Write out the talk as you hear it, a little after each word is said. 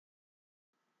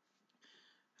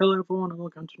Hello everyone and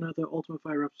welcome to another Ultimate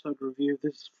Fighter episode review.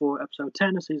 This is for episode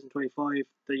 10 of season 25,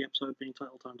 the episode being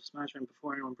titled Time to Smash, and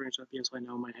before anyone brings up, yes I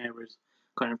know my hair is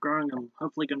kind of growing. I'm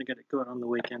hopefully going to get it cut on the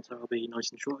weekend so it'll be nice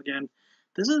and short again.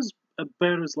 This is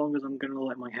about as long as I'm going to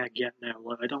let my hair get now.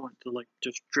 Like, I don't want it to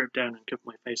just drip down and cover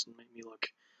my face and make me look...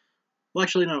 Well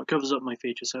actually no, it covers up my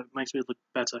features so it makes me look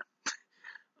better.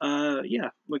 Yeah,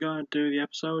 we're going to do the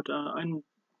episode, and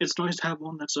it's nice to have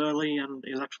one that's early and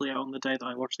is actually out on the day that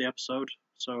I watch the episode.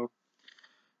 So,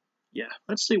 yeah,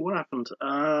 let's see what happened.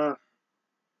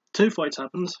 Two fights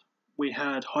happened. We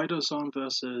had Hayder Hassan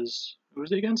versus... who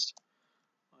was he against?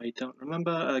 I don't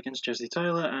remember. Against Jesse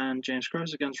Taylor, and James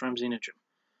Krause against Ramsey Nijem.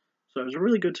 So it was a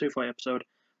really good two-fight episode.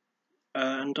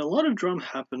 And a lot of drama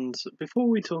happened. Before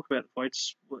we talk about the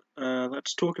fights,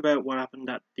 let's talk about what happened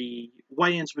at the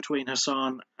weigh-ins between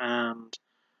Hassan and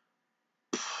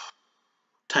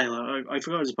Taylor. I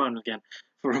forgot his opponent again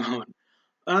for a moment.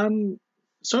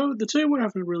 So the two were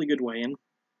having a really good weigh-in.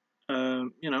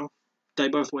 You know, they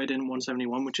both weighed in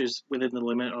 171, which is within the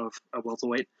limit of a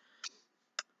welterweight.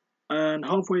 And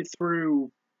halfway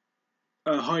through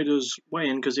Hayder's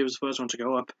weigh-in, because he was the first one to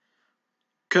go up,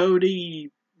 Cody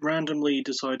randomly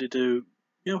decided to,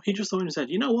 he just thought in his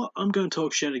head, you know what, I'm going to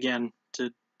talk shit again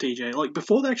to TJ. Like,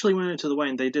 before they actually went into the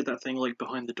weigh-in, they did that thing, like,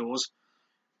 behind the doors.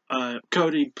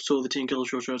 Cody saw the Team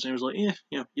Dillashaw shorts and he was like,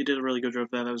 yeah, you did a really good job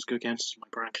there, that was a good counter to my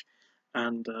prank.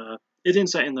 And it didn't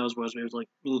say in those words, but it was like,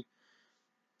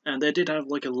 And they did have,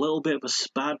 like, a little bit of a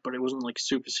spat, but it wasn't, like,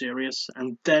 super serious.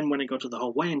 And then when it got to the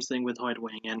whole weigh-ins thing with Hayder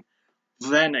weighing in,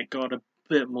 then it got a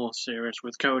bit more serious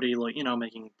with Cody, like,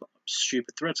 making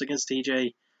stupid threats against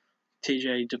TJ,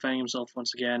 TJ defending himself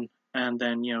once again, and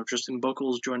then, Justin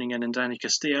Buckles joining in, and Danny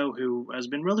Castillo, who has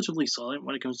been relatively silent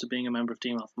when it comes to being a member of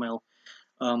Team Alpha Male.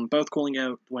 Both calling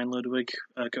out Dwayne Ludwig,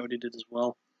 Cody did as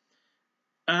well.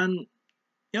 And,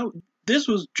 this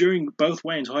was during both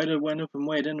weigh-ins. Hayder went up and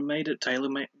weighed in and made it, Taylor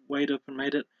weighed up and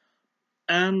made it.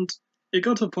 And it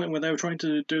got to the point where they were trying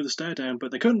to do the stare down,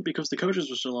 but they couldn't because the coaches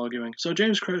were still arguing. So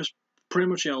James Krause pretty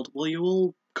much yelled, "Will you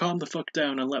all calm the fuck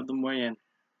down and let them weigh in?"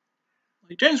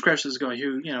 Like, James Krause is a guy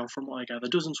who, from what I gather,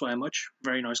 doesn't swear much.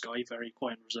 Very nice guy, very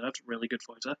quiet and reserved, really good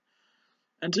fighter.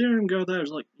 And to hear him go there, I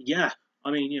was like, yeah. I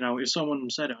mean, if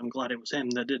someone said it, I'm glad it was him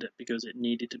that did it, because it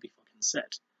needed to be fucking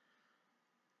said.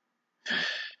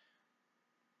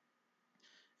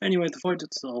 Anyway, the fight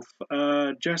itself.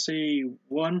 Jesse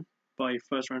won by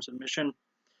first round submission,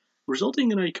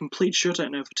 resulting in a complete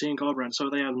shutout now for Team Garbrandt, so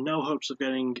they have no hopes of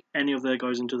getting any of their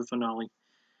guys into the finale.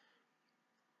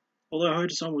 Although Hayder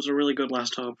Hassan was a really good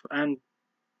last hope, and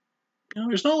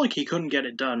it's not like he couldn't get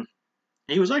it done.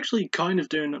 He was actually kind of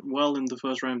doing well in the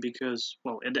first round because,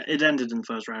 well, it ended in the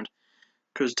first round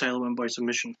because Taylor went by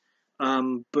submission.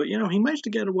 But, he managed to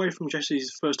get away from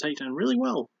Jesse's first takedown really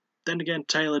well. Then again,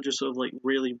 Taylor just sort of, like,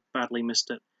 really badly missed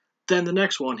it. Then the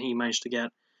next one he managed to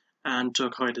get and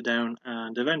took Hayder down,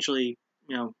 and eventually,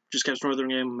 just kept smothering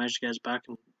him, managed to get his back.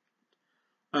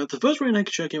 And the first rear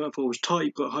naked choke he went for was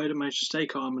tight, but Hayder managed to stay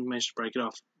calm and managed to break it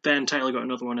off. Then Taylor got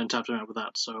another one and tapped him out with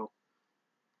that, so...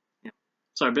 yeah.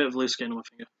 Sorry, a bit of loose skin on my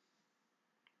finger.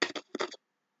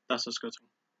 That's disgusting.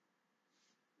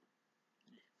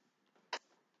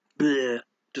 Blech.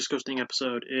 Disgusting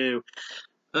episode, ew.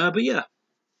 But yeah.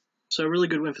 So, really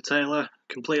good win for Taylor.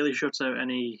 Completely shuts out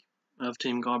any of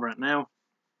Team Garbrandt now.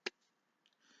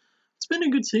 It's been a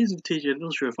good season for TJ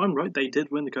Dillashaw. If I'm right, they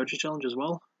did win the Coaches Challenge as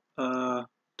well. Yeah,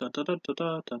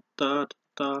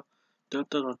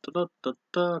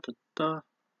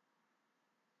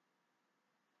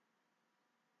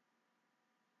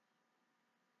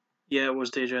 it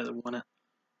was TJ that won it.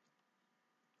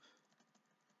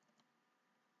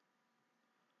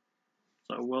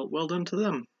 So, well done to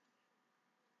them.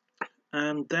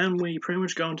 And then we pretty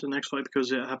much go on to the next fight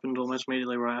because it happened almost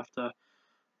immediately right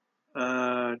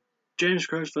after. James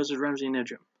Krause versus Ramsey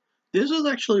Nijem. This was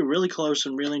actually a really close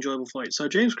and really enjoyable fight. So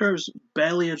James Krause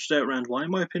barely edged out round 1 in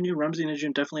my opinion. Ramsey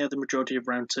Nijem definitely had the majority of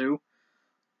round 2.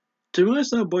 To be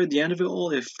honest though, by the end of it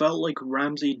all, it felt like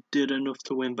Ramsey did enough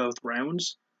to win both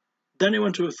rounds. Then it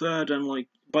went to a third, and like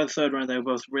by the third round they were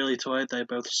both really tired. They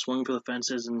both swung for the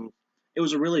fences, and it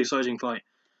was a really exciting fight.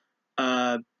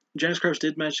 James Krause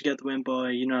did manage to get the win by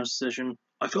unanimous decision.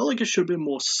 I felt like it should have been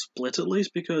more split at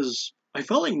least, because I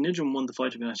felt like Nijem won the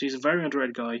fight, to be honest. He's a very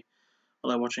underrated guy. I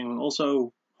like watching him.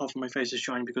 Also, half of my face is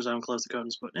shiny because I haven't closed the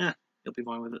curtains, but he'll be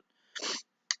fine with it.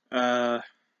 Yeah,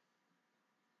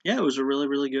 it was a really,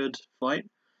 really good fight.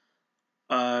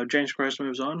 James Krause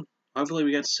moves on. Hopefully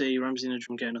we get to see Ramsey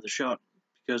Nijem get another shot,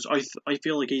 because I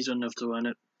feel like he's enough to earn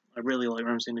it. I really like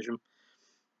Ramsey Nijem.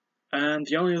 And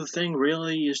the only other thing,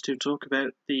 really, is to talk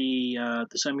about the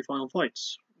semi-final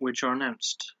fights, which are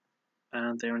announced.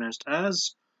 And they're announced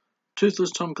as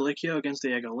Toothless Tom Galicchio against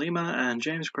Diego Lima and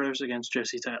James Krause against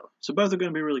Jesse Taylor. So both are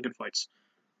going to be really good fights.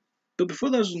 But before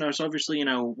those are announced, obviously, you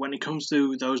know, when it comes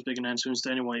to those big announcements,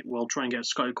 anyway, we'll try and get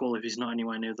Sky Call if he's not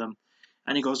anywhere near them.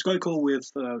 And he goes Sky Call with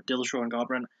Dillashaw and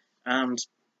Garbrandt, and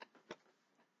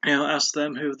you know, ask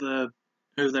them who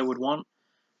they would want.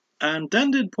 And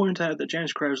Dan did point out that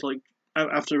James Krause, like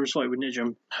after his fight with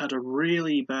Nijem, had a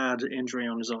really bad injury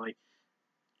on his eye.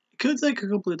 It could take a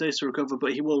couple of days to recover,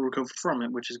 but he will recover from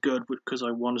it, which is good because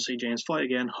I want to see James fight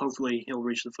again. Hopefully, he'll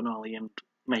reach the finale and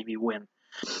maybe win.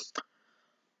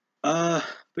 But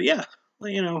yeah,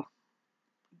 you know,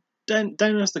 Dan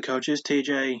asked the coaches.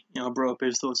 TJ, you know, brought up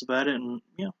his thoughts about it and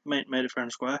you know made it fair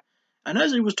and square. And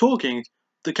as he was talking,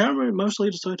 the camera mostly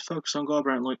decided to focus on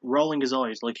Garbrandt, like rolling his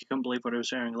eyes, like he couldn't believe what he was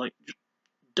hearing. Like,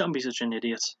 don't be such an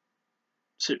idiot.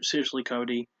 Seriously,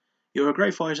 Cody, you're a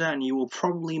great fighter, and you will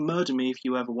probably murder me if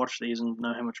you ever watch these and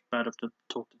know how much bad I've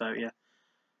talked about you.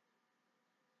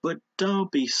 But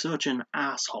don't be such an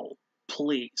asshole,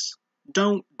 please.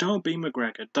 Don't be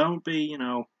McGregor. Don't be, you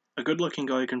know, a good-looking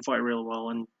guy who can fight real well,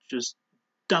 and just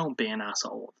don't be an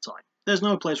asshole all the time. There's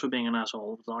no place for being an asshole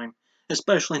all the time,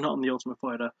 especially not in The Ultimate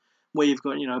Fighter, where you've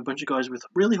got, you know, a bunch of guys with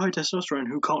really high testosterone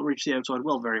who can't reach the outside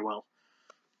well very well.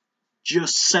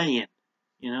 Just saying,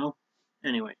 you know?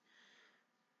 Anyway.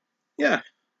 Yeah,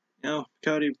 you know,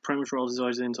 Cody pretty much rolled his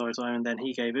eyes the entire time, and then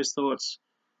he gave his thoughts.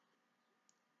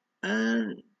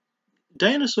 And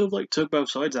Dana sort of, like, took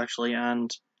both sides, actually,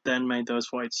 and then made those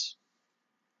fights.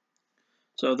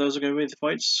 So those are going to be the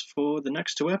fights for the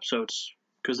next 2 episodes,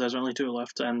 because there's only 2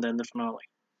 left, and then the finale.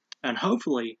 And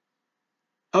hopefully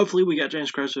we get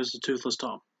James Krause versus Toothless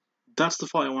Tom. That's the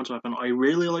fight I want to happen. I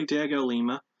really like Diego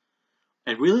Lima.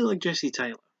 I really like Jesse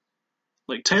Taylor.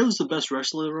 Like, Taylor's the best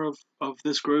wrestler of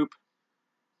this group.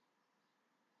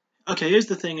 Okay, here's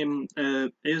the thing.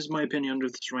 Here's my opinion under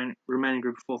this remaining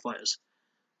group of 4 fighters.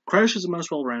 Krause is the most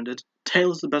well-rounded.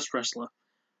 Taylor's the best wrestler.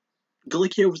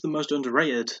 Galicchio was the most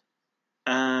underrated.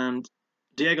 And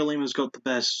Diego Lima's got the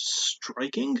best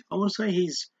striking, I want to say.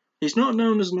 He's not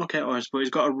known as a knockout artist, but he's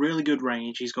got a really good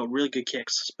range. He's got really good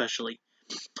kicks, especially.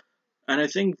 And I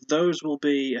think those will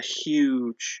be a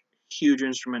huge, huge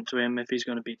instrument to him if he's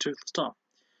going to beat Toothless Tom.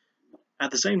 At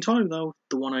the same time, though,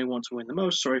 the one I want to win the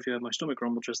most, sorry if you heard my stomach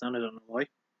rumble just then, I don't know why.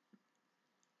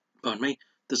 Pardon me. At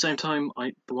the same time,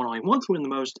 the one I want to win the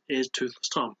most is Toothless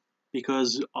Tom.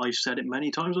 Because I've said it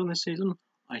many times on this season.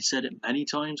 I said it many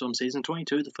times on Season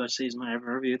 22, the first season I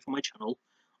ever reviewed for my channel.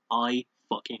 I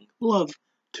fucking love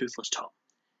Toothless Tom.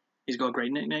 He's got a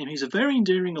great nickname. He's a very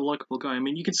endearing and likable guy. I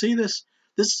mean, you can see this.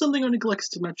 This is something I neglected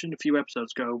to mention a few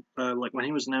episodes ago, like when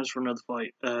he was announced for another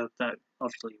fight, that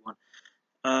obviously he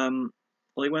won.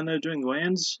 Like when they're doing the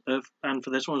weigh-ins, and for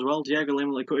this one as well, Diego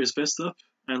Lima like put his fist up,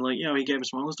 and like, you know, he gave a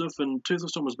smile and stuff, and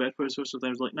Toothless Tom was bad for his fist up, and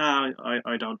he was like, nah,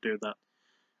 I don't do that.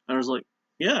 And I was like,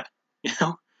 yeah, you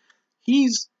know,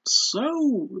 he's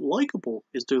so likable,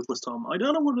 is Toothless Tom. I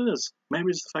don't know what it is. Maybe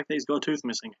it's the fact that he's got a tooth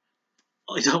missing.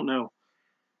 I don't know.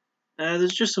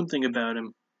 There's just something about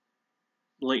him.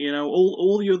 Like, you know,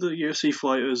 all the other UFC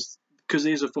fighters, because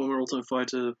these are former Ultimate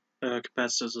Fighter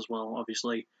competitors as well,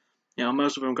 obviously. You know,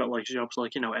 most of them got like jobs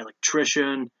like, you know,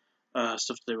 electrician,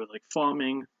 stuff to do with like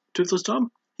farming. Toothless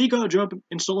Tom, he got a job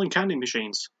installing candy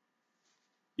machines.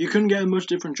 You couldn't get a much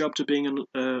different job to being an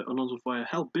Ultimate Fighter.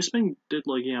 Hell, Bisping did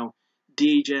like, you know,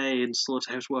 DJ and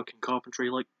slaughterhouse work and carpentry,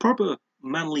 like proper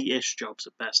manly-ish jobs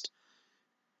at best.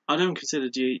 I don't consider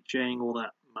DJing all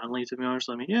that manly, to be honest.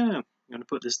 I mean, yeah, I'm going to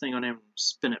put this thing on him and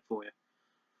spin it for you.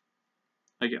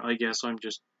 I guess I'm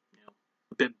just, you know,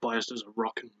 a bit biased as a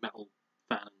rock and metal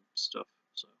fan and stuff.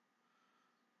 So,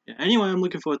 yeah. Anyway, I'm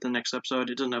looking forward to the next episode.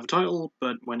 It doesn't have a title,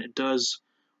 but when it does,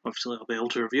 obviously I'll be able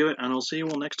to review it, and I'll see you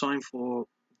all next time for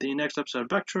the next episode of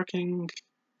Backtracking,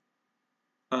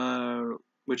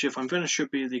 which, if I'm finished,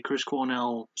 should be the Chris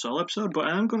Cornell solo episode, but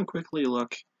I am going to quickly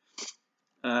look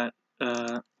at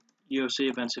UFC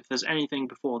events if there's anything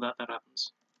before that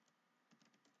happens.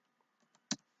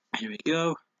 Here we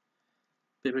go.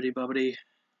 Bibbidi bobbidi.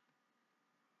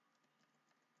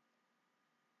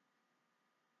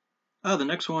 Oh, the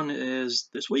next one is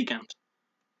this weekend.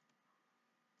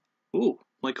 Ooh,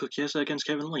 Michael Chiesa against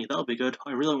Kevin Lee. That'll be good.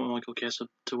 I really want Michael Chiesa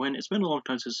to win. It's been a long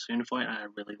time since I've seen a fight, and I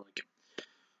really like him.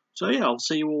 So yeah, I'll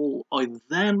see you all either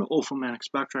then or for my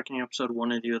next Backtracking episode,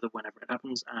 one or the other, whenever it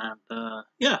happens. And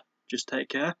yeah, just take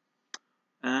care.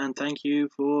 And thank you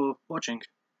for watching.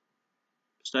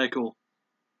 Stay cool.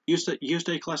 You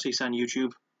stay classy, San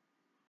YouTube.